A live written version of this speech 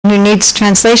needs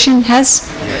translation has?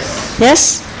 Yes. Yes?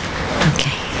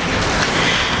 Okay.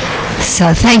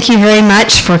 So thank you very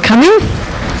much for coming.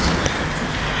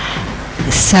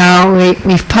 So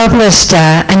we've published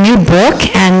a new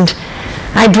book, and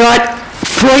I brought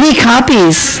 40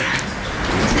 copies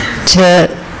to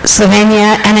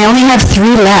Slovenia, and I only have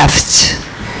 3 left.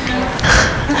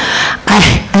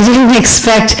 I didn't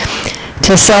expect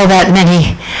to sell that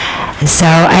many. So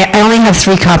I only have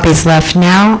 3 copies left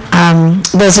now.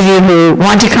 Those of you who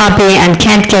want a copy and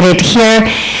can't get it here,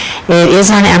 it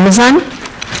is on Amazon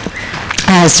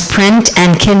as print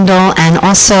and Kindle and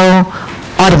also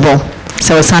Audible.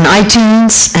 So it's on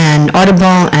iTunes and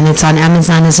Audible, and it's on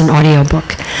Amazon as an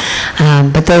audiobook.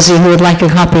 But those of you who would like a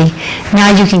copy,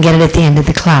 now you can get it at the end of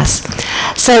the class.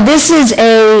 So this is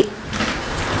a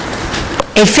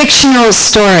fictional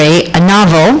story, a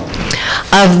novel,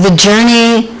 of the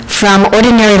journey from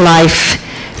ordinary life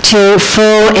to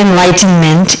full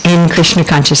enlightenment in Krishna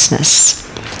consciousness.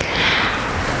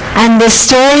 And the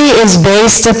story is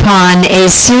based upon a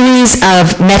series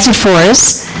of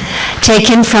metaphors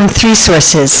taken from 3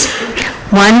 sources.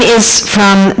 One is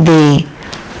from the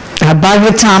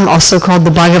Bhagavatam, also called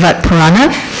the Bhagavat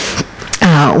Purana.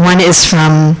 One is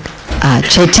from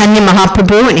Chaitanya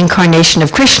Mahaprabhu, an incarnation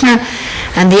of Krishna,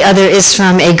 and the other is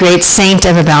from a great saint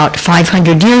of about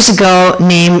 500 years ago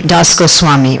named Das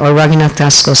Goswami, or Raghunath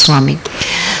Das Goswami.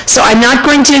 So I'm not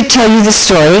going to tell you the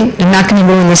story. I'm not going to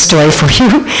ruin the story for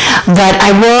you, but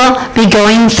I will be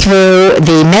going through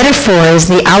the metaphors,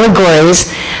 the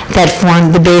allegories that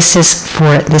form the basis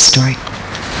for the story.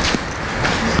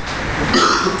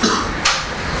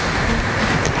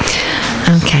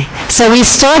 Okay, so we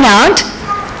start out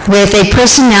with a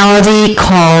personality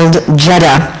called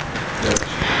Jada.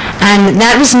 And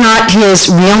that was not his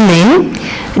real name.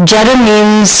 Jada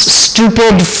means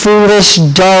stupid, foolish,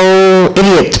 dull,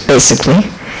 idiot, basically.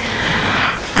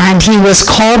 And he was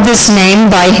called this name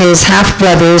by his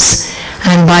half-brothers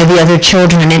and by the other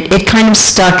children. It kind of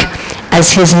stuck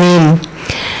as his name.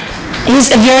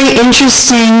 He's a very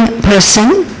interesting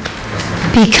person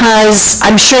because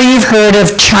I'm sure you've heard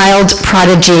of child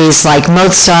prodigies, like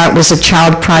Mozart was a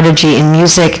child prodigy in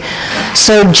music.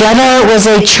 So Jada was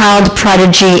a child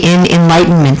prodigy in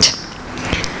enlightenment.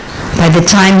 By the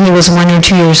time he was 1 or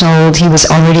 2 years old, he was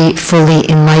already fully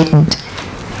enlightened.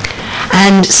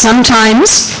 And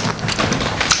sometimes,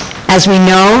 as we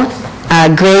know,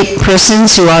 great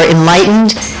persons who are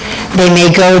enlightened, they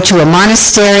may go to a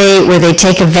monastery where they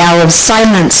take a vow of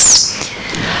silence.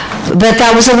 But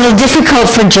that was a little difficult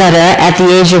for Jada at the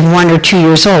age of 1 or 2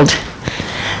 years old.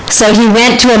 So he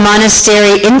went to a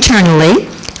monastery internally,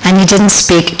 and he didn't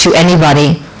speak to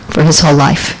anybody for his whole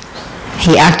life.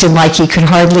 He acted like he could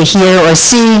hardly hear or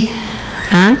see.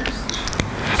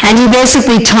 And he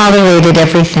basically tolerated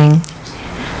everything.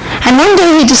 And one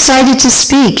day he decided to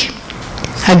speak.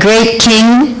 A great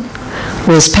king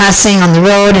was passing on the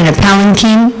road in a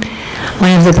palanquin.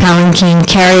 One of the palanquin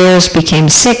carriers became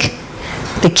sick.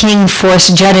 The king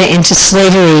forced Jada into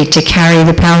slavery to carry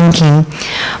the palanquin.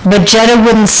 But Jada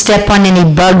wouldn't step on any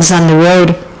bugs on the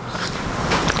road.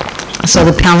 So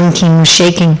the palanquin was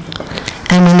shaking.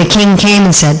 And when the king came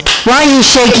and said, "Why are you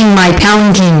shaking my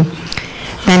palanquin?"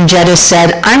 Then Jada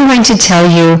said, "I'm going to tell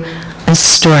you a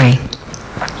story."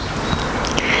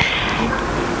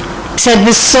 He said,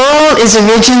 the soul is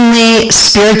originally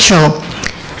spiritual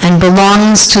and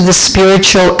belongs to the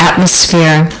spiritual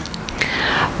atmosphere.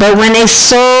 But when a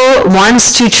soul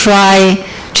wants to try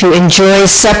to enjoy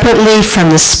separately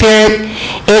from the spirit,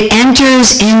 it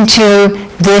enters into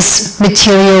this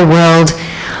material world,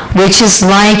 which is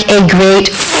like a great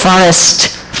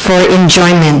forest for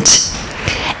enjoyment.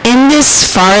 In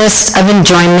this forest of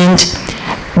enjoyment,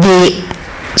 the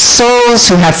souls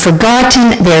who have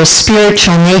forgotten their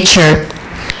spiritual nature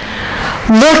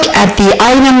look at the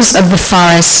items of the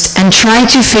forest and try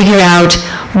to figure out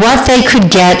what they could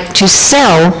get to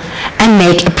sell and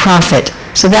make a profit.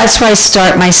 So that's why I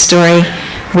start my story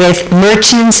with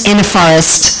merchants in a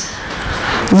forest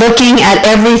looking at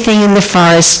everything in the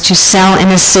forest to sell in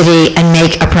a city and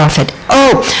make a profit.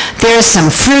 Oh, there's some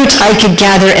fruit I could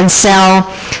gather and sell.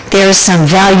 There's some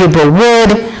valuable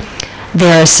wood.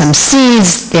 There are some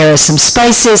seeds. There are some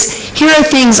spices. Here are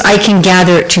things I can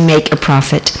gather to make a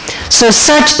profit. So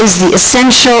such is the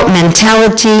essential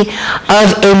mentality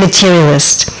of a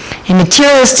materialist. A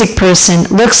materialistic person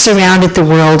looks around at the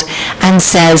world and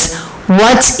says,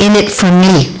 what's in it for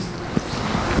me?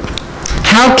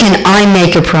 How can I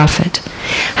make a profit?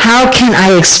 How can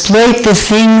I exploit the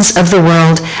things of the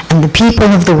world and the people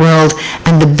of the world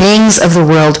and the beings of the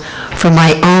world for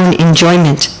my own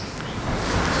enjoyment?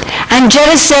 And And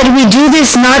Jada said, we do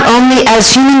this not only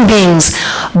as human beings,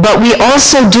 but we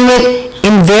also do it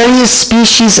in various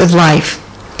species of life.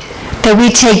 That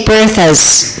we take birth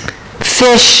as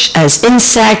fish, as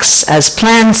insects, as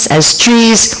plants, as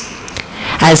trees,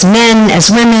 as men, as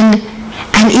women,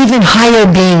 and even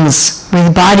higher beings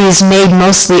with bodies made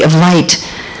mostly of light.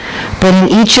 But in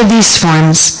each of these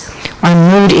forms, our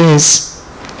mood is,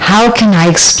 how can I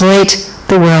exploit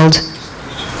the world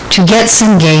to get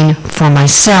some gain for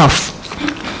myself?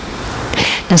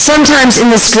 Now sometimes in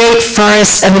this great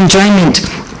forest of enjoyment,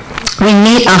 we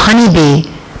meet a honeybee.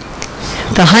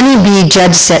 The honeybee,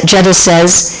 Jada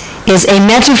says, is a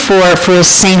metaphor for a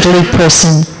saintly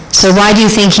person. So why do you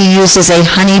think he uses a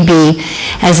honeybee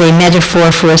as a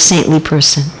metaphor for a saintly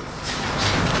person?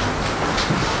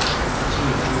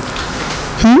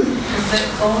 They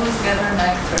always gather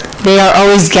nectar. They are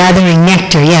always gathering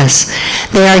nectar, yes.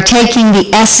 They are taking the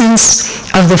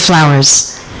essence of the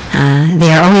flowers.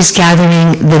 They are always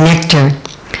gathering the nectar.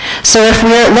 So if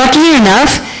we are lucky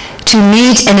enough to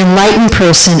meet an enlightened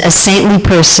person, a saintly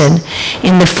person,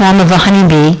 in the form of a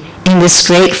honeybee in this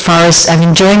great forest of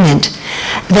enjoyment,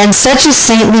 then such a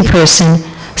saintly person,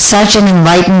 such an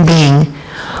enlightened being,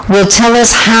 will tell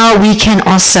us how we can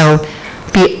also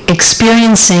be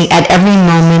experiencing at every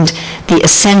moment the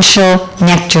essential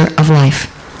nectar of life.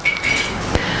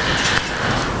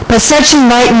 But such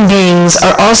enlightened beings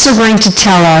are also going to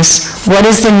tell us what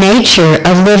is the nature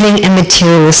of living a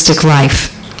materialistic life.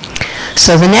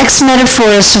 So the next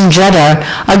metaphors from Jada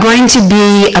are going to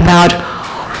be about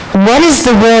what is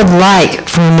the world like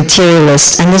for a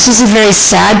materialist. And this is a very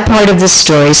sad part of the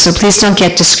story, so please don't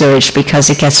get discouraged because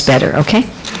it gets better, okay?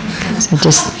 So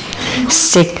just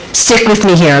stick with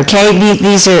me here, okay?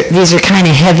 These are kind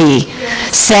of heavy,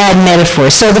 sad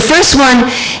metaphors. So the first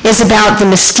one is about the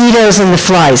mosquitoes and the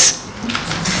flies.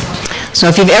 So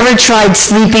if you've ever tried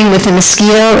sleeping with a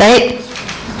mosquito, right?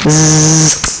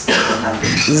 Zzz,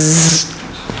 zzz.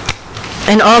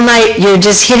 And all night you're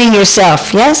just hitting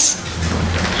yourself, yes?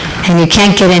 And you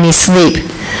can't get any sleep.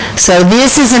 So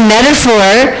this is a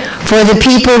metaphor for the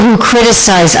people who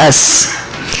criticize us.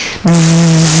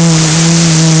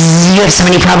 You have so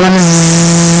many problems.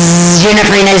 You're not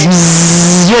very nice.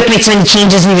 You have to make so many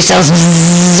changes in yourselves.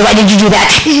 Why did you do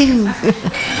that?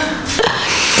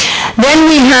 Then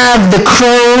we have the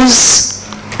crows,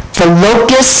 the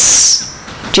locusts.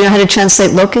 Do you know how to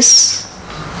translate locusts?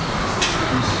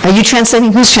 Are you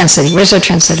translating? Who's translating? Where's our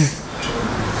translator?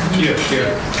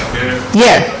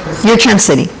 Yeah, you're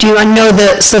translating. Do you know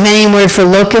the Slovenian word for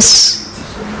locusts?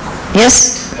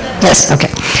 Yes? Yes, okay.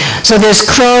 So there's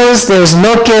crows, there's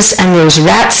locusts, and there's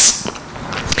rats.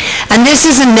 And this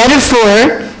is a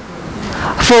metaphor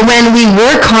for when we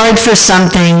work hard for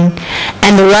something,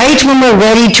 and right when we're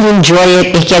ready to enjoy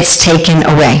it, it gets taken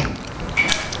away.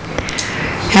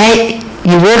 Right?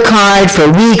 You work hard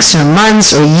for weeks or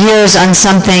months or years on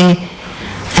something,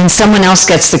 and someone else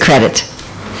gets the credit.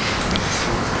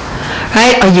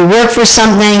 Right? Or you work for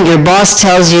something, your boss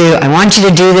tells you, I want you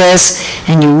to do this,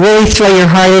 and you really throw your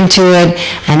heart into it,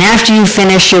 and after you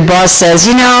finish, your boss says,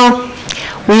 you know,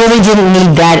 we really didn't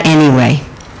need that anyway.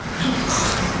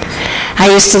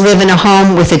 I used to live in a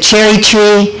home with a cherry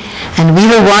tree, and we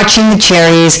were watching the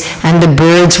cherries, and the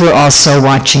birds were also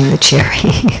watching the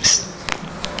cherries.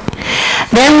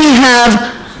 Then we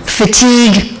have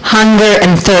fatigue, hunger,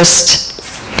 and thirst.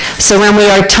 So when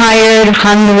we are tired,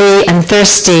 hungry, and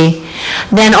thirsty,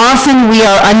 then often we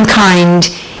are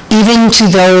unkind even to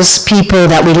those people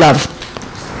that we love.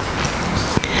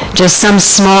 Just some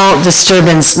small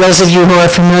disturbance. Those of you who are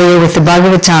familiar with the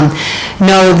Bhagavatam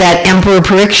know that Emperor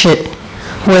Parikshit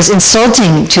was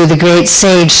insulting to the great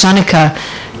sage Sanaka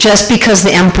just because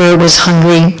the emperor was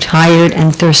hungry, tired,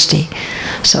 and thirsty.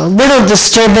 So little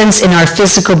disturbance in our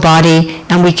physical body,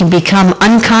 and we can become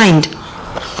unkind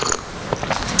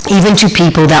even to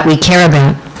people that we care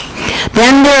about.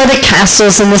 Then there are the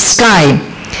castles in the sky.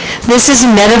 This is a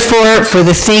metaphor for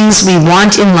the things we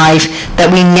want in life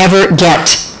that we never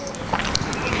get.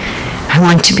 I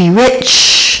want to be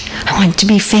rich. I want to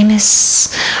be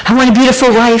famous. I want a beautiful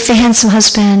wife, a handsome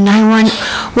husband. I want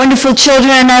wonderful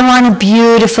children. I want a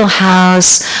beautiful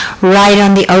house right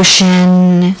on the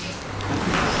ocean.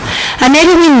 And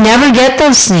maybe we never get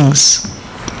those things.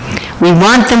 We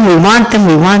want them, we want them,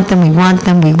 we want them, we want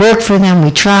them. We work for them, we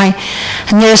try.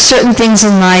 And there are certain things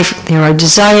in life, there are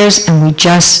desires, and we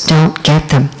just don't get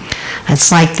them.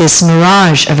 It's like this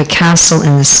mirage of a castle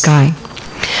in the sky.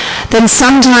 Then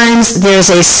sometimes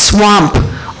there's a swamp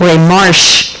or a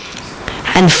marsh,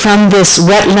 and from this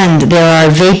wetland there are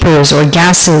vapors or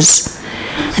gases.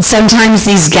 And sometimes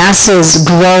these gases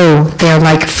glow, they're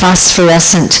like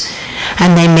phosphorescent,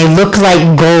 and they may look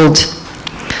like gold.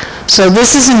 So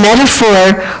this is a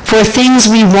metaphor for things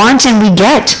we want and we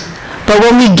get. But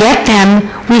when we get them,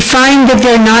 we find that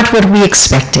they're not what we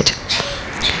expected.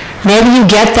 Maybe you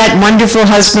get that wonderful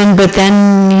husband, but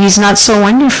then he's not so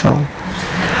wonderful.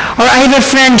 Or I have a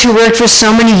friend who worked for so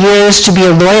many years to be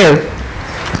a lawyer.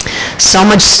 So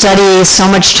much study, so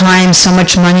much time, so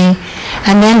much money.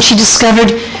 And then she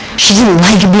discovered she didn't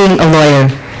like being a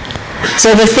lawyer.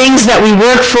 So the things that we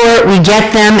work for, we get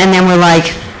them, and then we're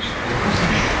like,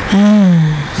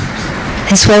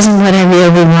 this wasn't what I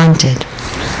really wanted.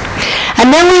 And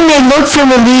then we may look for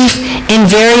relief in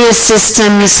various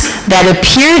systems that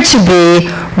appear to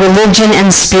be religion and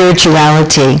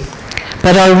spirituality,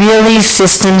 but are really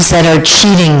systems that are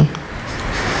cheating.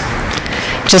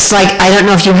 Just like, I don't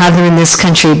know if you have them in this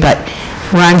country, but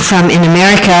where I'm from in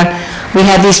America, we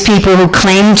have these people who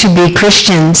claim to be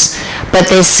Christians, but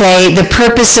they say the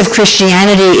purpose of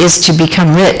Christianity is to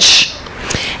become rich.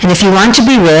 And if you want to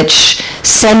be rich,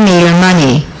 send me your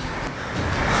money.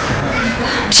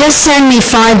 Just send me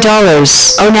 $5.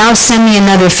 Oh, now send me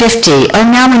another 50. Oh,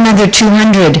 now another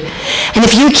 200. And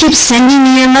if you keep sending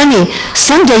me your money,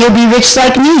 someday you'll be rich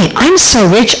like me. I'm so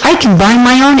rich, I can buy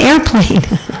my own airplane.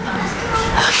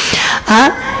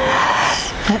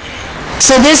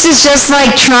 So this is just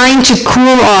like trying to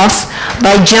cool off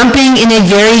by jumping in a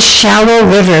very shallow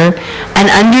river, and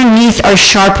underneath are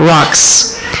sharp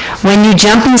rocks. When you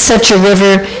jump in such a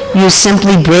river, you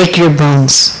simply break your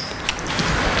bones.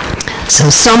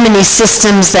 So many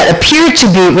systems that appear to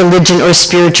be religion or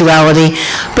spirituality,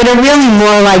 but are really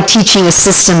more like teaching a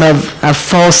system of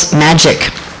false magic.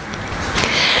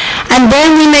 And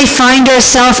then we may find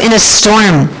ourselves in a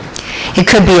storm. It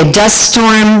could be a dust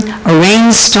storm, a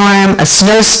rainstorm, a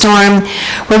snowstorm,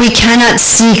 where we cannot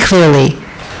see clearly.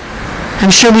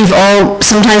 I'm sure we've all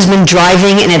sometimes been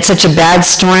driving and it's such a bad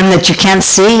storm that you can't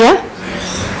see, yeah?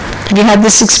 Have you had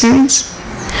this experience?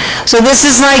 So this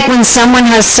is like when someone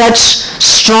has such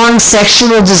strong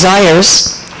sexual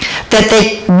desires that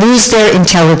they lose their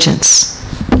intelligence.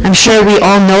 I'm sure we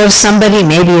all know of somebody,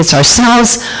 maybe it's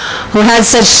ourselves, who had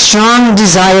such strong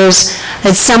desires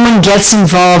that someone gets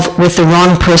involved with the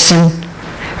wrong person,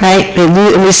 right?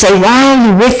 We say, wow,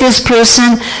 you're with this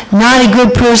person, not a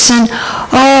good person.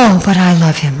 Oh, but I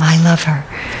love him, I love her,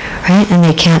 right? And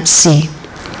they can't see.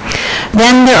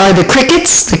 Then there are the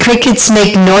crickets. The crickets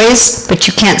make noise, but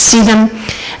you can't see them.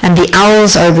 And the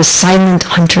owls are the silent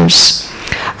hunters.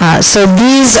 So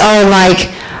these are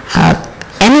like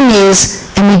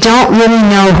enemies, and we don't really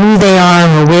know who they are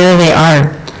or where they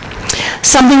are.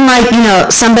 Something like,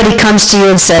 somebody comes to you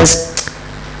and says,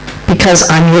 because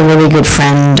I'm your really good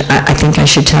friend, I think I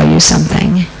should tell you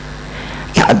something.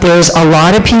 Yeah, there's a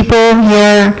lot of people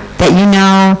here that you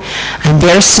know, and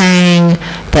they're saying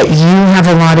that you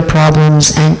have a lot of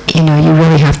problems, and you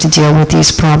really have to deal with these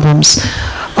problems.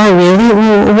 Oh, really?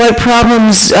 Well, what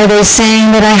problems are they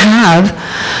saying that I have?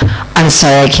 I'm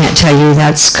sorry, I can't tell you.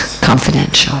 That's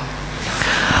confidential.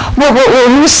 Well,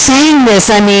 who's saying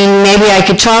this? I mean, maybe I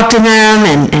could talk to them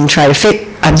and try to fix.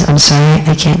 I'm sorry,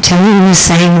 I can't tell you who's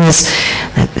saying this.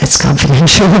 That's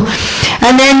confidential.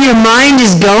 And then your mind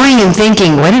is going and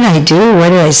thinking, what did I do? What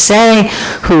did I say?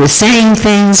 Who is saying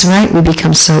things, right? We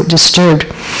become so disturbed.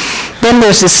 Then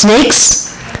there's the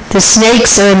snakes. The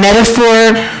snakes are a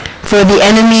metaphor for the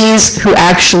enemies who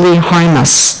actually harm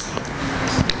us.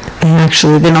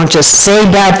 They don't just say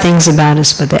bad things about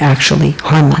us, but they actually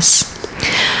harm us.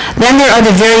 Then there are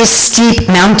the very steep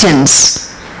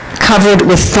mountains covered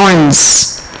with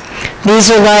thorns.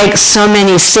 These are like so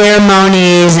many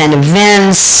ceremonies and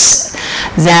events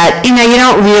that, you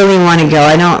don't really want to go.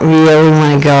 I don't really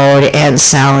want to go to Aunt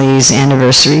Sally's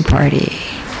anniversary party.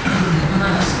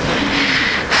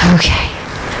 Okay.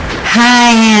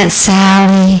 Hi, Aunt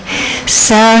Sally.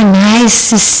 So nice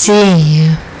to see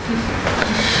you.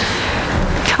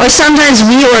 Or sometimes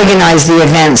we organize the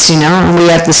events, and we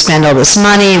have to spend all this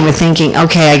money, and we're thinking,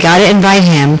 okay, I got to invite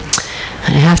him,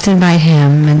 and I have to invite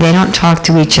him, and they don't talk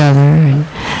to each other,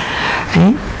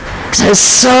 right? So it's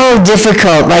so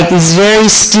difficult, like these very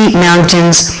steep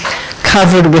mountains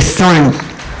covered with thorn.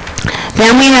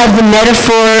 Then we have the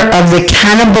metaphor of the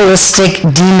cannibalistic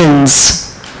demons.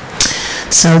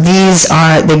 So these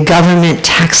are the government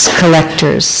tax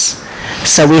collectors.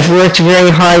 So we've worked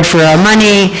very hard for our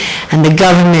money, and the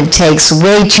government takes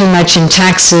way too much in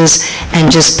taxes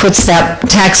and just puts that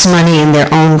tax money in their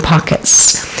own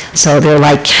pockets. So they're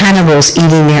like cannibals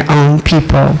eating their own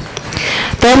people.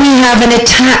 Then we have an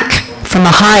attack from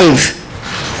a hive.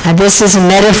 Now this is a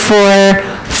metaphor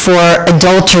for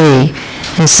adultery,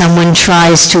 and someone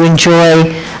tries to enjoy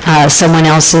someone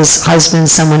else's husband,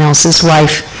 someone else's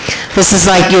wife. This is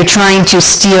like you're trying to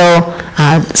steal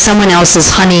someone else's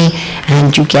honey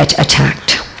and you get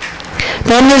attacked.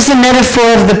 Then there's the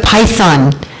metaphor of the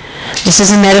python. This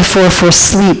is a metaphor for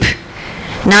sleep.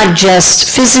 Not just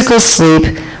physical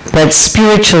sleep, but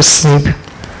spiritual sleep.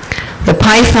 The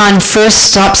python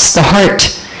first stops the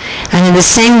heart. And in the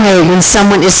same way, when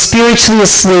someone is spiritually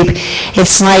asleep,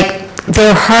 it's like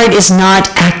their heart is not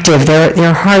active,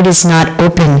 their heart is not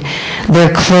open,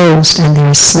 they're closed and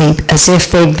they're asleep, as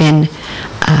if they've been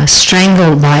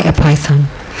strangled by a python.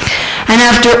 And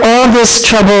after all this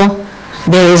trouble,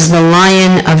 there is the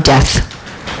lion of death,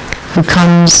 who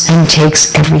comes and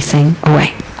takes everything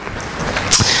away.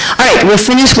 All right, we're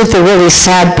finished with the really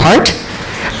sad part.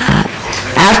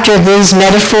 After these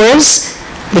metaphors,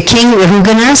 the king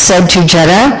Rahugana said to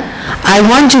Jada, I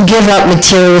want to give up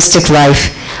materialistic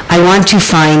life. I want to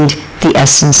find the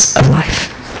essence of life.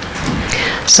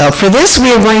 So for this,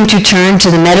 we are going to turn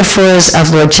to the metaphors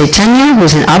of Lord Chaitanya, who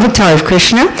is an avatar of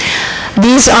Krishna.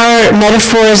 These are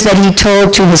metaphors that he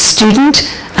told to his student,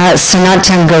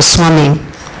 Sanatana Goswami.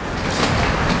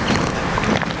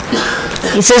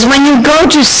 He says, when you go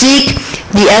to seek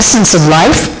the essence of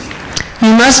life,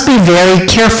 you must be very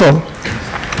careful.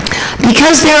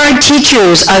 Because there are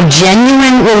teachers of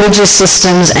genuine religious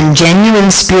systems and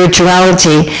genuine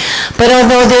spirituality, but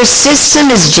although their system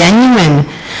is genuine,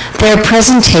 their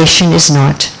presentation is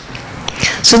not.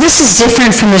 So this is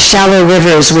different from the shallow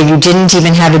rivers where you didn't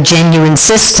even have a genuine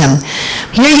system.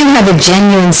 Here you have a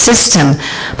genuine system,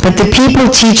 but the people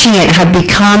teaching it have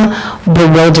become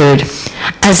bewildered,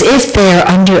 as if they are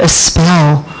under a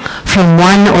spell from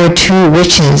one or two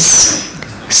witches.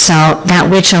 So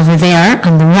that witch over there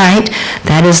on the right,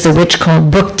 that is the witch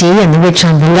called Bhukti, and the witch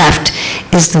on the left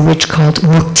is the witch called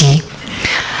Mukti.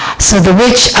 So the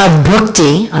witch of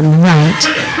Bhukti on the right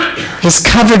is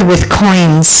covered with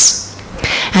coins.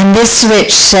 And this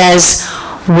witch says,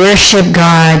 worship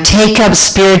God, take up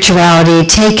spirituality,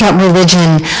 take up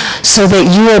religion, so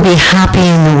that you will be happy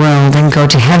in the world and go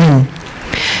to heaven.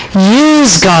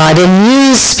 Use God and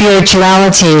use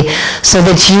spirituality so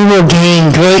that you will gain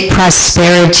great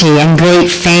prosperity and great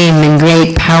fame and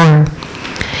great power.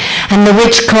 And the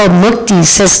witch called Mukti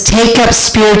says, take up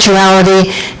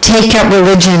spirituality, take up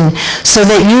religion, so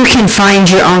that you can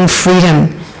find your own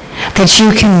freedom, that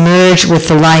you can merge with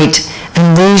the light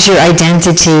and lose your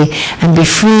identity and be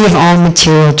free of all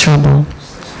material trouble.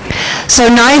 So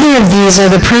neither of these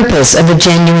are the purpose of a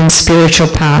genuine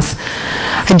spiritual path.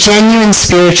 A genuine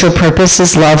spiritual purpose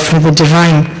is love for the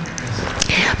divine.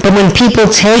 But when people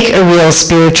take a real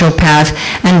spiritual path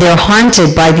and they're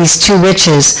haunted by these two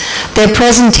witches, their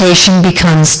presentation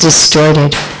becomes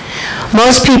distorted.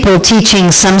 Most people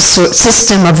teaching some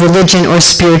system of religion or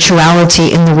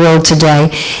spirituality in the world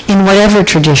today, in whatever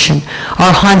tradition,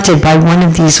 are haunted by one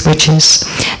of these witches.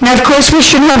 Now, of course, we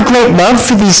should have great love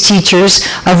for these teachers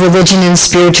of religion and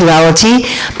spirituality,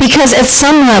 because at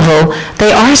some level,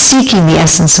 they are seeking the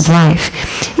essence of life,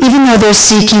 even though they're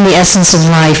seeking the essence of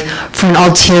life for an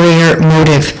ulterior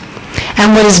motive.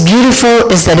 And what is beautiful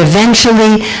is that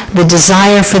eventually the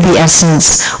desire for the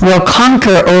essence will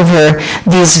conquer over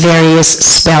these various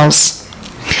spells.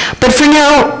 But for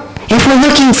now, if we're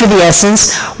looking for the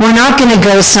essence, we're not going to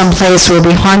go someplace where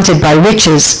we'll be haunted by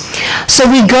witches. So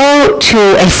we go to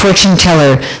a fortune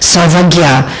teller,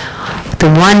 Sarvagya,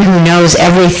 the one who knows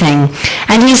everything.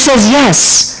 And he says,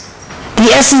 yes,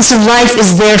 the essence of life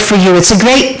is there for you. It's a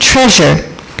great treasure.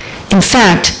 In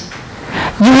fact,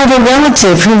 you have a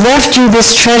relative who left you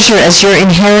this treasure as your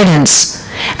inheritance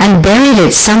and buried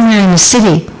it somewhere in the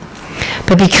city.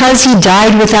 But because he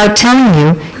died without telling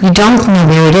you, you don't know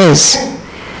where it is.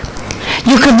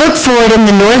 You could look for it in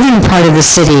the northern part of the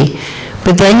city,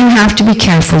 but then you have to be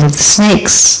careful of the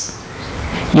snakes.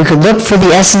 You could look for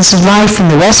the essence of life in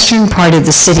the western part of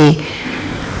the city,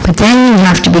 but then you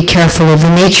have to be careful of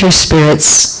the nature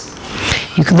spirits.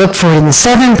 You could look for it in the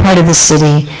southern part of the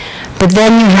city, but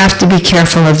then you have to be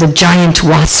careful of the giant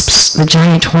wasps, the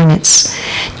giant hornets.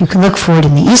 You can look for it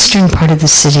in the eastern part of the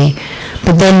city,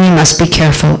 but then you must be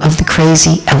careful of the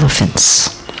crazy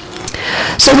elephants.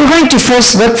 So we're going to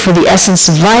first look for the essence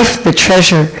of life, the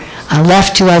treasure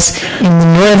left to us in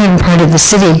the northern part of the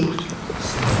city.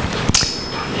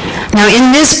 Now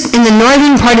in the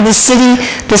northern part of the city,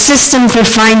 the system for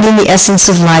finding the essence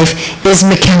of life is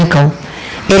mechanical.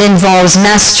 It involves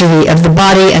mastery of the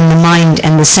body and the mind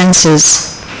and the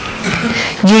senses.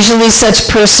 Usually such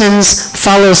persons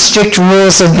follow strict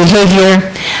rules of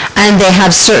behavior, and they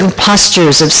have certain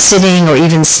postures of sitting or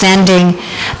even standing.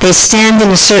 They stand in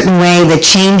a certain way that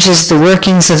changes the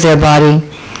workings of their body.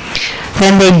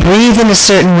 Then they breathe in a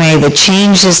certain way that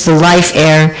changes the life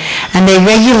air, and they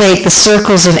regulate the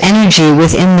circles of energy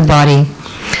within the body.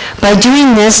 By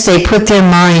doing this, they put their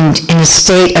mind in a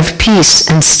state of peace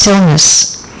and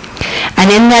stillness.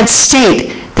 And in that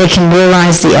state, they can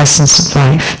realize the essence of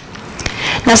life.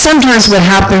 Now, sometimes what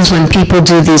happens when people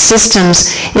do these systems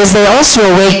is they also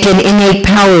awaken innate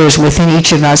powers within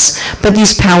each of us, but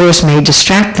these powers may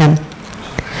distract them.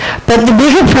 But the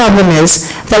bigger problem is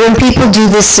that when people do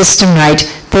this system right,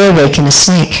 they awaken a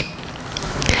snake.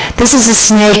 This is a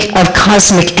snake of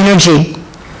cosmic energy.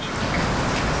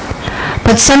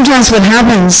 But sometimes what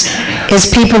happens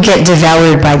is people get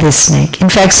devoured by this snake. In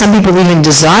fact, some people even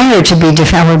desire to be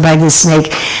devoured by this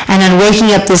snake, and on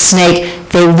waking up this snake,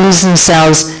 they lose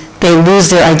themselves, they lose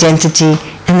their identity,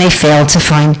 and they fail to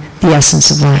find the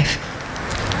essence of life.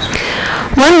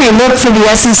 One may look for the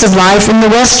essence of life in the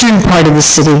western part of the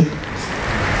city.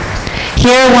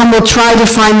 Here one will try to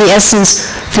find the essence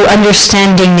through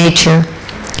understanding nature,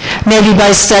 maybe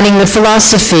by studying the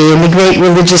philosophy and the great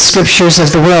religious scriptures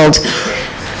of the world,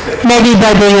 maybe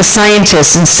by being a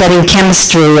scientist and studying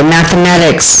chemistry and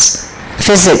mathematics,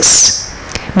 physics,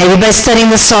 maybe by studying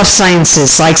the soft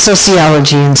sciences like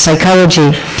sociology and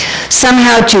psychology,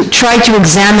 somehow to try to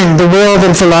examine the world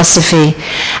and philosophy.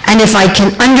 And if I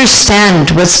can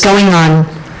understand what's going on,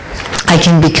 I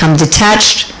can become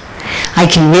detached, I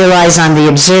can realize I'm the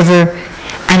observer,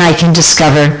 and I can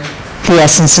discover the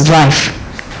essence of life.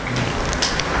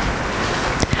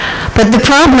 But the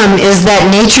problem is that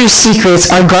nature's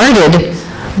secrets are guarded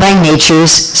by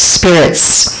nature's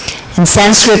spirits. In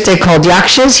Sanskrit, they're called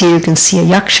yakshas. Here you can see a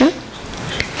yaksha.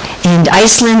 In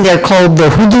Iceland, they're called the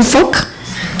hoodoo folk.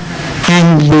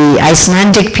 And the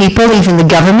Icelandic people, even the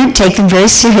government, take them very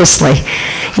seriously.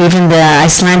 Even the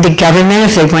Icelandic government,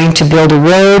 if they're going to build a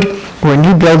road or a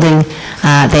new building,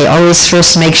 they always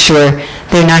first make sure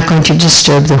they're not going to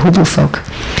disturb the hoodoo folk.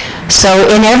 So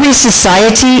in every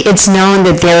society, it's known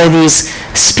that there are these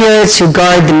spirits who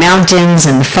guard the mountains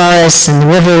and the forests and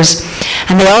the rivers,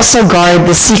 and they also guard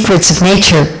the secrets of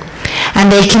nature.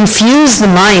 And they confuse the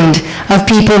mind of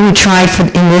people who try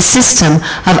in this system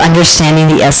of understanding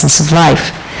the essence of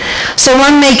life. So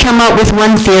one may come up with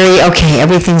one theory, okay,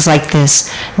 everything's like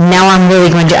this. Now I'm really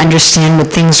going to understand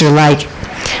what things are like.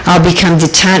 I'll become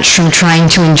detached from trying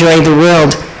to enjoy the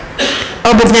world.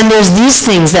 Oh, but then there's these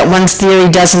things that one's theory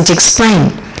doesn't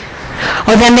explain.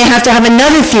 Or then they have to have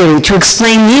another theory to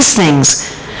explain these things.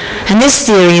 And this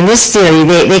theory,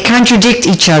 they contradict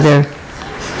each other.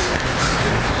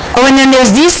 Oh, and then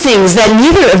there's these things that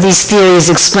neither of these theories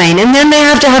explain. And then they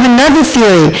have to have another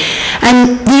theory.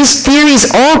 And these theories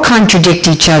all contradict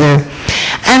each other.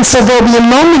 And so there'll be a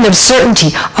moment of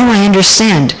certainty. Oh, I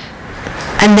understand.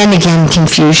 And then again,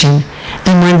 confusion.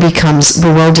 And one becomes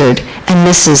bewildered and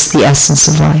misses the essence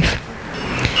of life.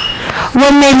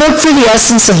 One may look for the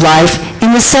essence of life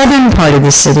in the southern part of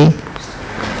the city.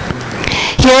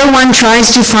 Here one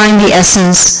tries to find the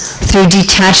essence through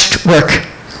detached work.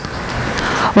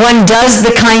 One does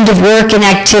the kind of work and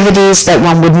activities that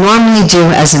one would normally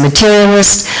do as a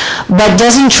materialist, but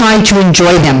doesn't try to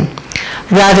enjoy them.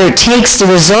 Rather, takes the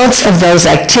results of those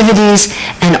activities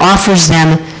and offers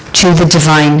them to the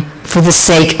divine for the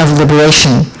sake of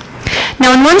liberation.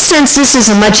 Now, in one sense, this is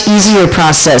a much easier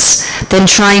process than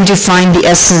trying to find the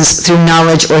essence through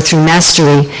knowledge or through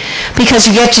mastery, because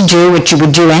you get to do what you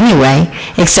would do anyway,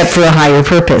 except for a higher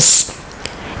purpose.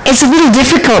 It's a little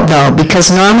difficult, though, because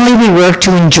normally we work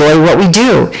to enjoy what we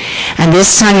do, and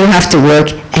this time you have to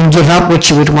work and give up what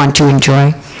you would want to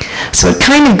enjoy. So it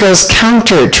kind of goes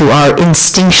counter to our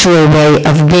instinctual way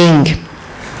of being.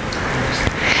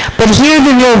 But here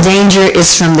the real danger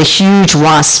is from the huge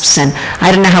wasps, and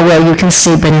I don't know how well you can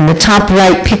see, but in the top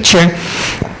right picture,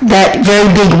 that very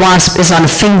big wasp is on a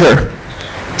finger.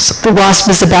 So the wasp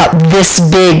is about this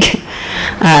big.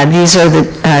 These are the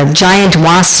giant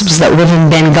wasps that live in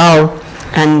Bengal,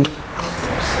 and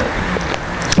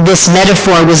this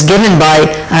metaphor was given by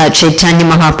Chaitanya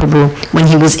Mahaprabhu when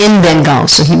he was in Bengal,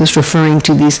 so he was referring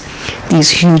to these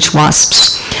huge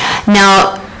wasps.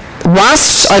 Now,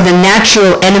 wasps are the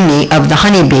natural enemy of the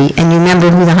honeybee, and you remember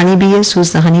who the honeybee is?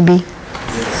 Who's the honeybee?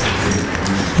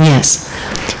 Yes.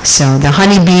 So the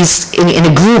honeybees in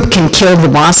a group can kill the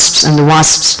wasps, and the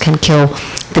wasps can kill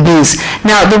the bees.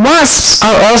 Now, the wasps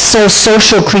are also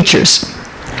social creatures,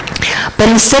 but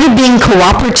instead of being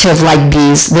cooperative like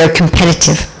bees, they're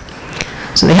competitive.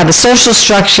 So they have a social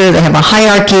structure, they have a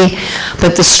hierarchy,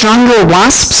 but the stronger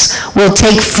wasps will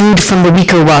take food from the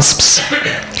weaker wasps.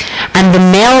 And the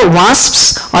male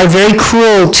wasps are very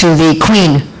cruel to the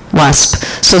queen wasp.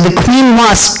 So the queen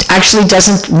wasp actually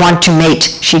doesn't want to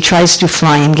mate. She tries to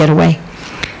fly and get away.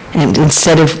 and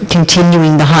instead of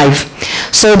continuing the hive.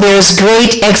 So there's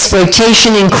great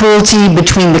exploitation and cruelty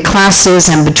between the classes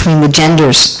and between the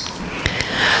genders.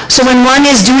 So when one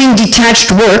is doing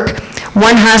detached work,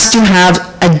 one has to have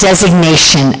a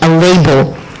designation, a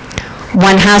label.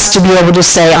 One has to be able to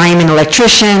say, I am an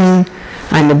electrician,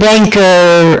 I'm a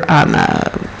banker, I'm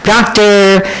a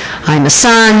doctor, I'm a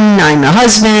son, I'm a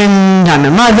husband, I'm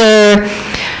a mother.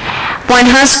 One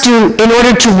has to, in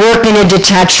order to work in a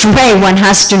detached way, one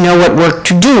has to know what work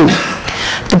to do.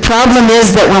 The problem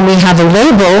is that when we have a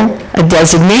label, a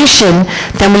designation,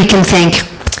 then we can think,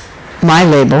 my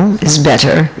label is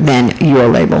better than your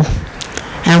label.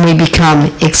 And we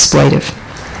become exploitive.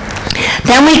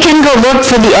 Then we can go look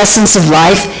for the essence of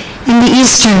life in the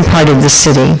eastern part of the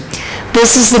city.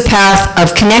 This is the path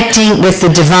of connecting with the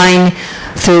divine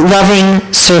through loving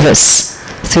service,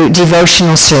 through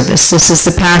devotional service. This is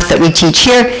the path that we teach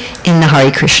here in the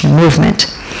Hare Krishna movement.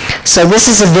 So this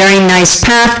is a very nice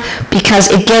path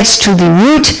because it gets to the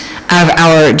root of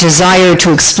our desire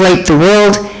to exploit the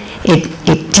world.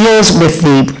 It deals with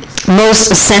the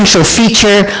most essential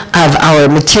feature of our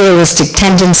materialistic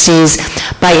tendencies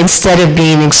by, instead of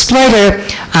being an exploiter,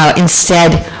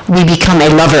 instead we become a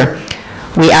lover.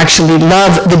 We actually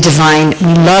love the divine,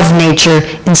 we love nature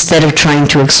instead of trying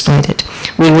to exploit it.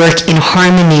 We work in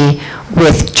harmony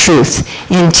with truth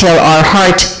until our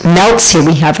heart melts. Here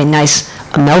we have a nice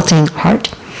melting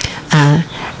heart.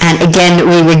 And again,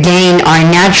 we regain our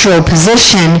natural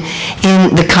position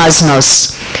in the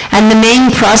cosmos. And the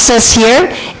main process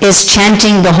here is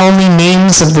chanting the holy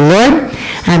names of the Lord,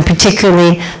 and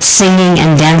particularly singing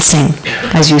and dancing.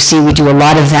 As you see, we do a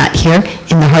lot of that here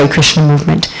in the Hare Krishna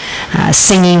movement.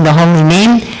 Singing the holy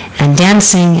name and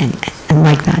dancing and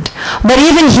like that. But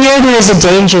even here there is a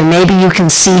danger. Maybe you can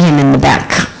see him in the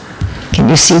back. Can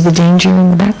you see the danger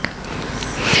in the back?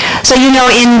 So you know,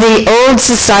 in the old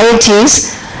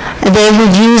societies, they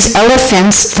would use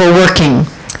elephants for working,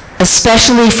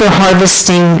 especially for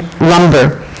harvesting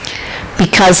lumber.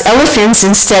 Because elephants,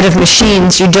 instead of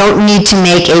machines, you don't need to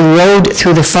make a road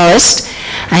through the forest,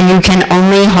 and you can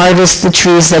only harvest the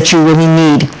trees that you really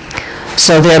need.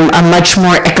 So they're a much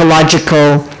more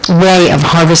ecological way of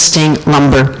harvesting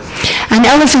lumber. And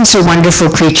elephants are wonderful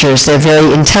creatures. They're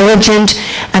very intelligent,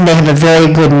 and they have a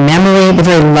very good memory.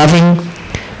 They're very loving.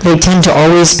 They tend to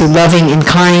always be loving and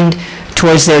kind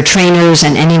towards their trainers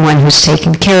and anyone who's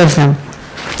taken care of them.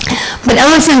 But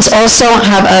elephants also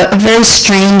have a very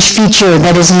strange feature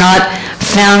that is not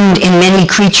found in many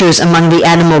creatures among the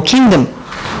animal kingdom.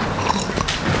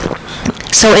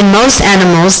 So in most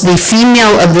animals, the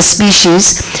female of the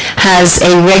species has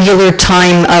a regular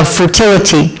time of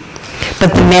fertility,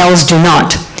 but the males do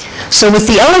not. So with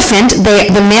the elephant,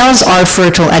 the males are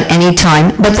fertile at any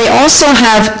time, but they also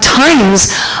have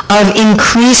times of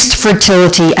increased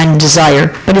fertility and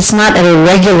desire, but it's not at a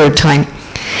regular time.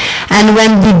 And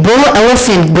when the bull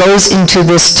elephant goes into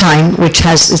this time,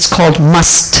 it's called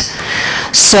must.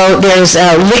 So there's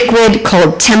a liquid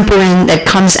called temperin that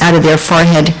comes out of their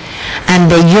forehead,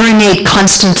 and they urinate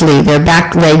constantly. Their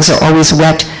back legs are always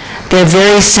wet. They're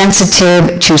very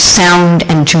sensitive to sound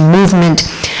and to movement,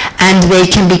 and they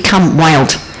can become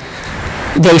wild.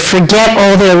 They forget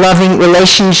all their loving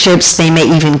relationships. They may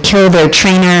even kill their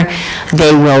trainer.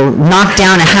 They will knock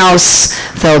down a house.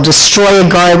 They'll destroy a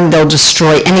garden. They'll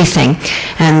destroy anything.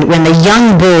 And when the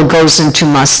young bull goes into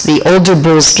must, the older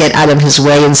bulls get out of his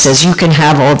way and says, you can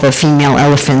have all the female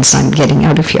elephants. I'm getting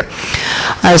out of here.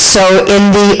 So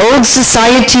in the old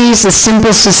societies, the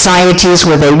simple societies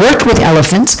where they worked with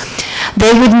elephants,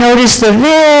 they would notice the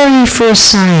very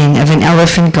first sign of an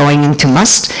elephant going into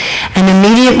must, and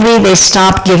immediately they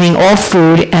stop giving all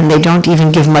food, and they don't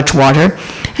even give much water,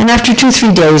 and after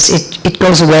 2-3 days it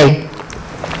goes away.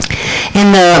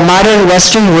 In the modern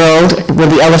Western world, with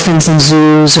the elephants in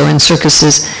zoos or in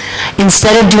circuses,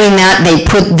 instead of doing that, they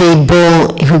put the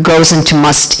bull who goes into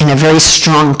must in a very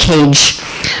strong cage.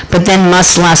 But then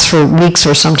must lasts for weeks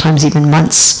or sometimes even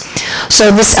months.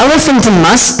 So this elephant in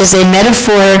must is a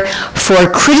metaphor for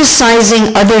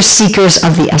criticizing other seekers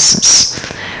of the essence,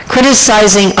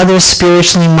 criticizing other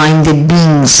spiritually minded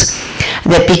beings,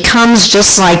 that becomes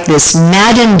just like this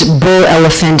maddened bull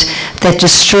elephant that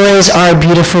destroys our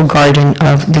beautiful garden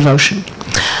of devotion.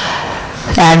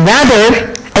 And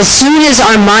rather, as soon as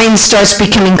our mind starts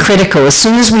becoming critical, as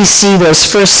soon as we see those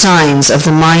first signs of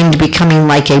the mind becoming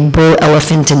like a bull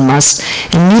elephant in must,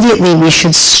 immediately we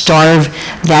should starve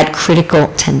that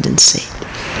critical tendency.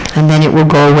 And then it will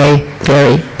go away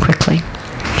very quickly.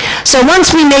 So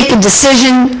once we make a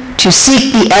decision to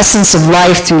seek the essence of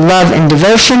life through love and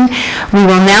devotion, we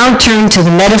will now turn to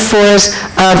the metaphors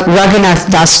of Raghunath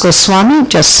Das Goswami,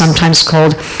 just sometimes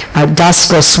called Das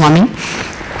Goswami.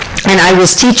 And I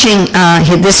was teaching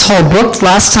this whole book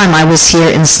last time I was here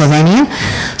in Slovenia,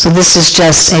 so this is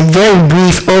just a very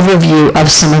brief overview of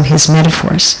some of his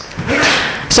metaphors.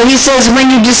 So he says, when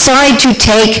you decide to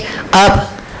take up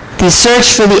the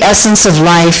search for the essence of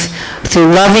life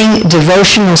through loving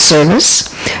devotional service,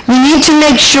 you need to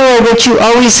make sure that you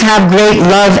always have great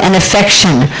love and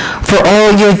affection for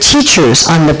all your teachers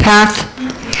on the path.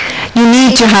 You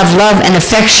need to have love and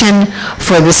affection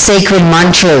for the sacred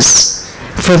mantras,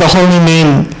 for the holy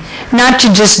name, not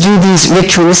to just do these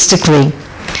ritualistically.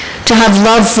 To have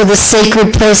love for the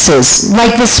sacred places,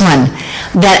 like this one,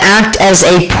 that act as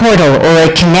a portal or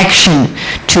a connection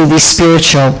to the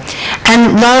spiritual.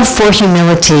 And love for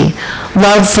humility,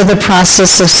 love for the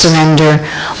process of surrender,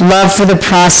 love for the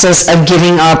process of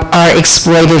giving up our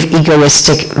exploitive,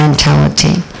 egoistic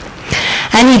mentality.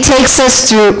 And he takes us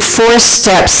through 4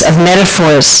 steps of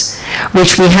metaphors,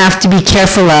 which we have to be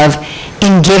careful of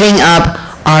in giving up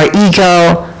our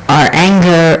ego, our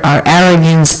anger, our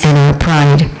arrogance, and our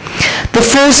pride. The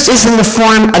first is in the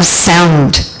form of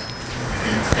sound.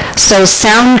 So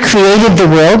sound created the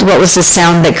world. What was the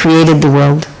sound that created the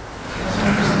world?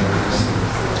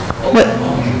 What?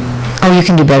 Oh, you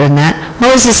can do better than that.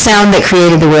 What was the sound that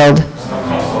created the world?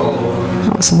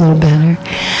 That was a little better.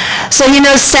 So, you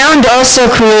know, sound also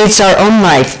creates our own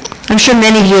life. I'm sure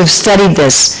many of you have studied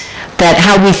this, that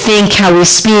how we think, how we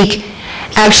speak,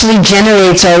 actually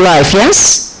generates our life,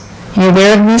 yes? You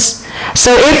aware of this?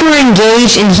 So if we're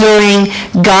engaged in hearing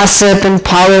gossip and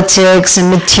politics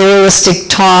and materialistic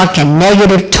talk and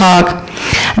negative talk,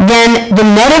 then the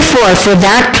metaphor for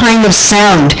that kind of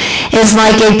sound is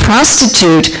like a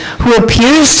prostitute who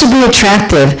appears to be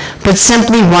attractive but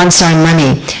simply wants our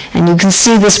money. And you can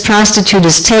see this prostitute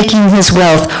is taking his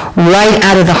wealth right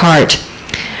out of the heart.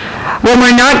 When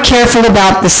we're not careful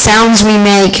about the sounds we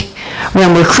make,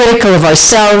 when we're critical of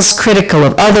ourselves, critical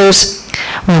of others,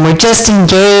 when we're just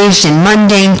engaged in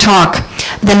mundane talk,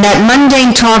 then that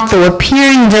mundane talk, though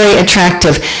appearing very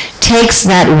attractive, takes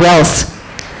that wealth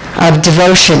of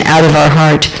devotion out of our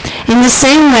heart. In the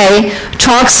same way,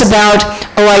 talks about,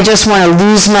 oh, I just want to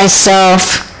lose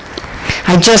myself,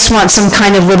 I just want some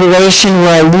kind of liberation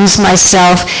where I lose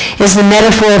myself, is the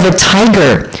metaphor of a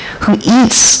tiger who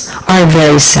eats our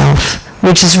very self,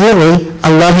 which is really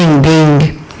a loving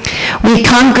being. We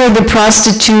conquer the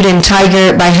prostitute and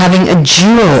tiger by having a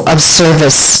jewel of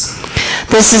service.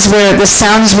 This is where the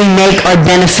sounds we make are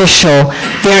beneficial.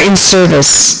 They're in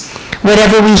service.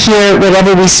 Whatever we hear,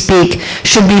 whatever we speak,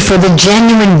 should be for the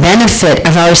genuine benefit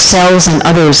of ourselves and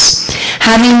others.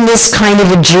 Having this kind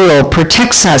of a jewel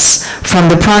protects us from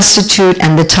the prostitute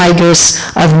and the tigers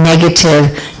of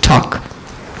negative talk.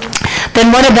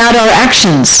 Then what about our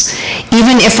actions?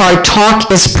 Even if our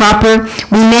talk is proper,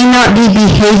 we may not be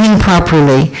behaving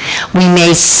properly. We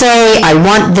may say, I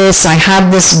want this, I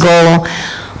have this goal,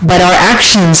 but our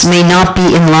actions may not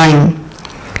be in line.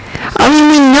 I mean,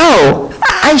 we know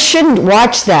I shouldn't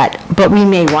watch that, but we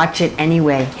may watch it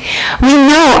anyway. We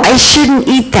know I shouldn't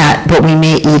eat that, but we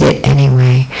may eat it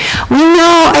anyway. We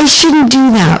know I shouldn't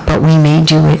do that, but we may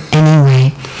do it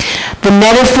anyway. The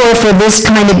metaphor for this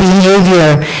kind of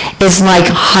behavior is like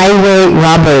highway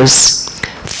robbers,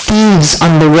 thieves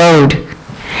on the road.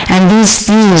 And these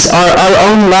thieves are our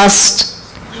own lust,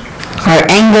 our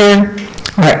anger,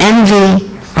 our envy,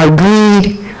 our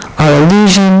greed, our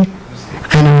illusion,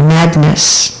 and our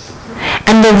madness.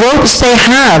 And the ropes they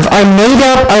have are made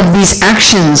up of these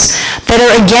actions that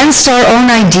are against our own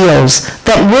ideals,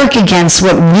 that work against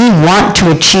what we want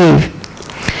to achieve.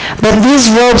 But these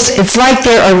ropes, it's like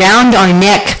they're around our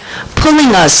neck,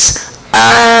 pulling us.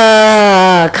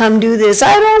 Come do this.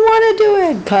 I don't want to do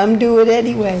it. Come do it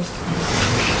anyway.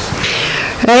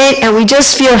 Right? And we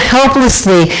just feel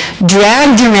helplessly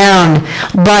dragged around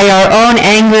by our own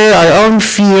anger, our own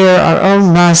fear, our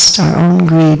own lust, our own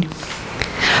greed.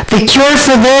 The cure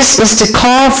for this is to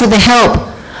call for the help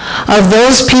of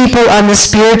those people on the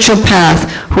spiritual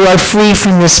path who are free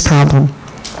from this problem.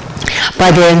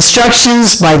 By their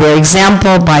instructions, by their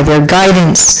example, by their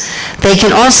guidance, they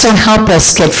can also help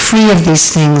us get free of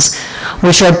these things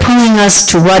which are pulling us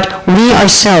to what we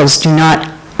ourselves do not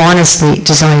honestly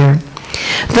desire.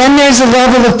 Then there's a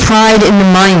level of pride in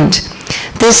the mind.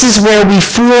 This is where we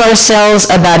fool ourselves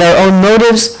about our own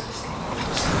motives,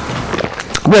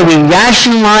 where we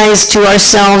rationalize to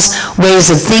ourselves ways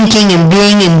of thinking and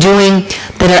being and doing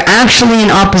that are actually in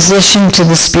opposition to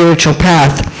the spiritual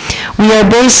path. We are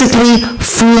basically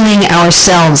fooling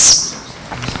ourselves.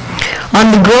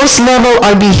 On the gross level,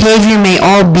 our behavior may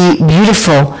all be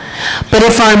beautiful, but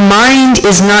if our mind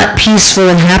is not peaceful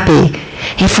and happy,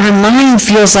 if our mind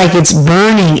feels like it's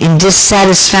burning in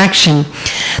dissatisfaction,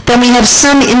 then we have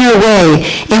some inner way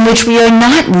in which we are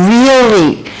not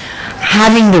really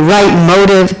having the right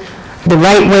motive, the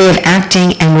right way of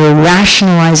acting, and we're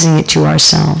rationalizing it to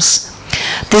ourselves.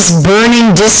 This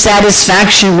burning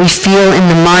dissatisfaction we feel in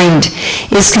the mind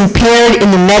is compared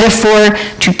in the metaphor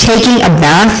to taking a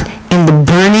bath in the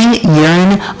burning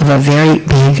urine of a very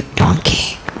big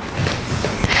donkey.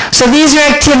 So these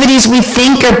are activities we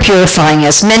think are purifying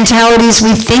us, mentalities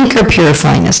we think are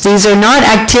purifying us. These are not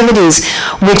activities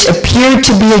which appear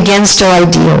to be against our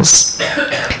ideals.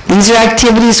 These are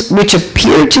activities which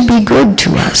appear to be good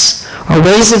to us, or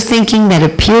ways of thinking that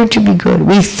appear to be good.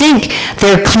 We think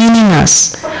they're cleaning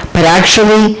us, but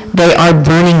actually they are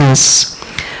burning us.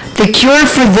 The cure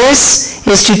for this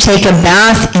is to take a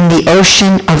bath in the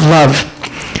ocean of love.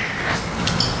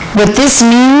 What this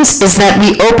means is that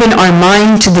we open our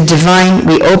mind to the divine,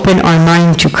 we open our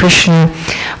mind to Krishna,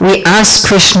 we ask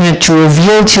Krishna to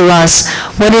reveal to us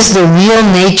what is the real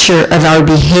nature of our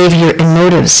behavior and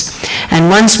motives. And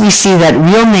once we see that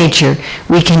real nature,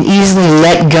 we can easily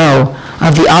let go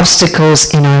of the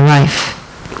obstacles in our life.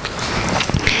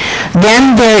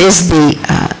 Then there is the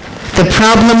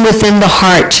problem within the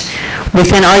heart,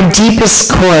 within our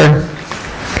deepest core.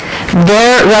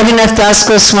 There, Raghunath Das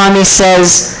Goswami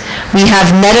says, we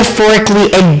have metaphorically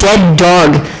a dead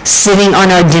dog sitting on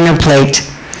our dinner plate.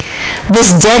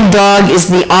 This dead dog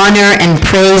is the honor and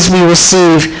praise we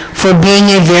receive for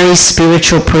being a very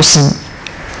spiritual person.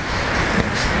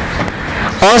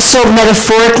 Also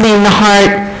metaphorically in the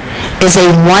heart is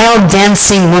a wild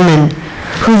dancing woman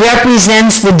who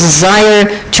represents the desire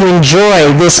to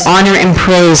enjoy this honor and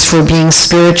praise for being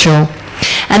spiritual.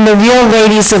 And the real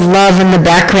ladies of love in the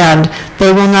background,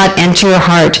 they will not enter your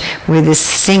heart where this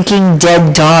sinking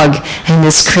dead dog and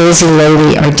this crazy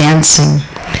lady are dancing.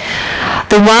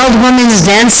 The wild woman's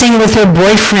dancing with her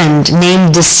boyfriend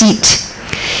named Deceit.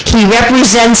 He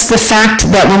represents the fact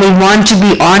that when we want to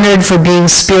be honored for being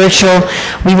spiritual,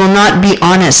 we will not be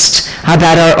honest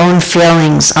about our own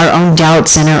failings, our own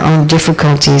doubts, and our own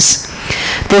difficulties.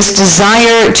 This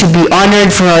desire to be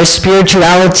honored for our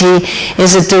spirituality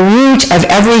is at the root of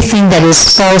everything that is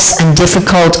false and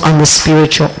difficult on the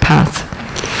spiritual path.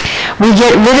 We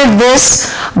get rid of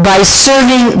this by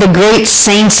serving the great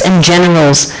saints and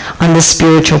generals on the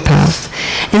spiritual path.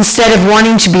 Instead of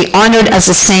wanting to be honored as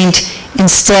a saint,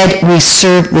 instead we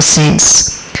serve the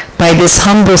saints. By this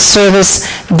humble service,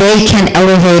 they can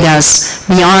elevate us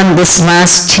beyond this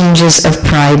last tinges of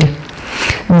pride.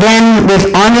 Then,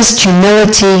 with honest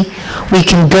humility, we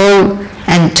can go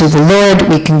and to the Lord,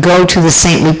 we can go to the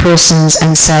saintly persons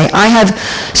and say, I have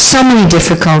so many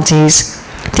difficulties,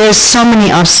 there's so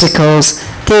many obstacles,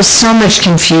 there's so much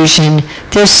confusion,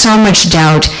 there's so much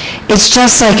doubt. It's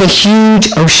just like a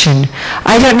huge ocean.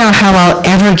 I don't know how I'll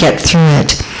ever get through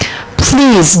it.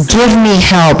 Please give me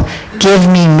help, give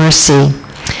me mercy.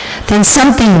 Then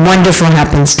something wonderful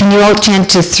happens. Can you all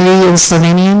chant to 3 in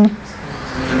Slovenian?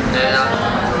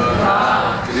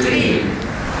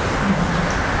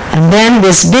 And then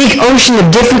this big ocean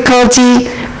of difficulty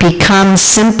becomes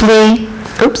simply,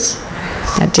 oops,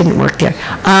 that didn't work there.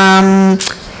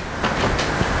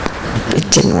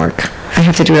 It didn't work. I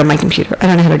have to do it on my computer. I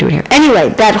don't know how to do it here.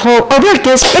 Anyway, that whole, oh, there it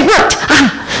is. It worked.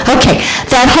 Okay,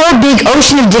 that whole big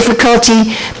ocean of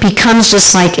difficulty becomes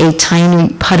just like a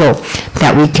tiny puddle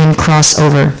that we can cross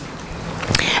over.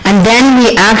 And then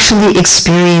we actually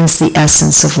experience the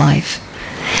essence of life.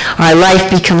 Our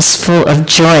life becomes full of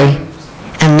joy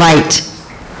and light.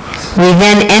 We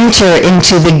then enter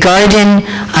into the garden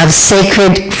of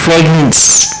sacred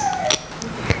fragrance.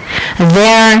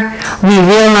 There we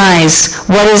realize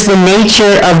what is the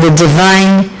nature of the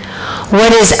divine,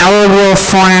 what is our real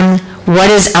form, what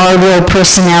is our real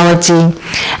personality.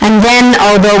 And then,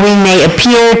 although we may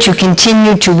appear to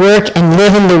continue to work and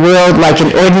live in the world like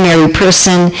an ordinary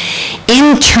person,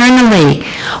 internally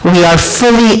we are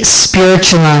fully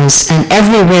spiritualized, and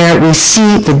everywhere we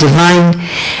see the divine,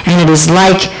 and it is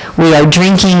like we are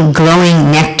drinking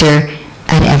glowing nectar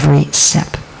at every step.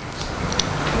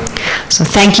 So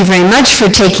thank you very much for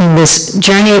taking this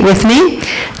journey with me.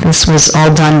 This was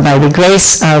all done by the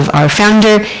grace of our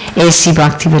founder, A.C.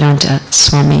 Bhaktivedanta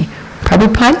Swami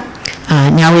Prabhupada.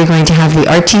 Now we're going to have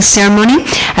the arti ceremony.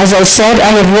 As I said,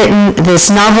 I have written this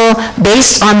novel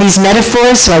based on these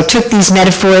metaphors, so I took these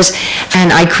metaphors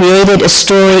and I created a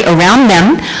story around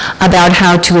them about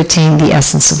how to attain the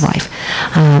essence of life.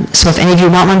 So if any of you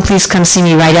want one, please come see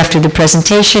me right after the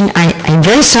presentation. I'm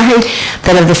very sorry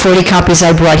that of the 40 copies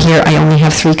I brought here, I only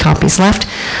have 3 copies left.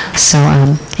 So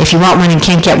if you want one and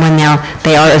can't get one now,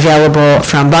 they are available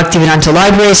from Bhaktivedanta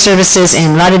Library Services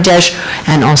in Radhadesh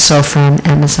and also from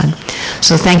Amazon.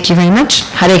 So thank you very much.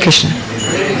 Hare Krishna.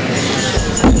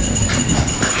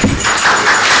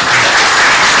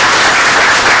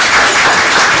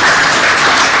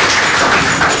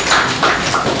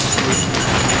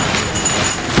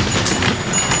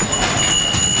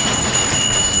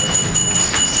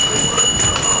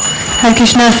 Hare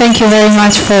Krishna, thank you very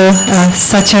much for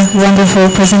such a wonderful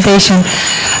presentation.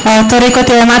 Torej, kot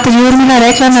je Mata Urmila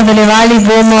rekla, nadaljevali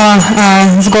bomo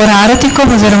z gor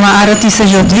Arotikom, oziroma Aroti se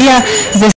že odvija.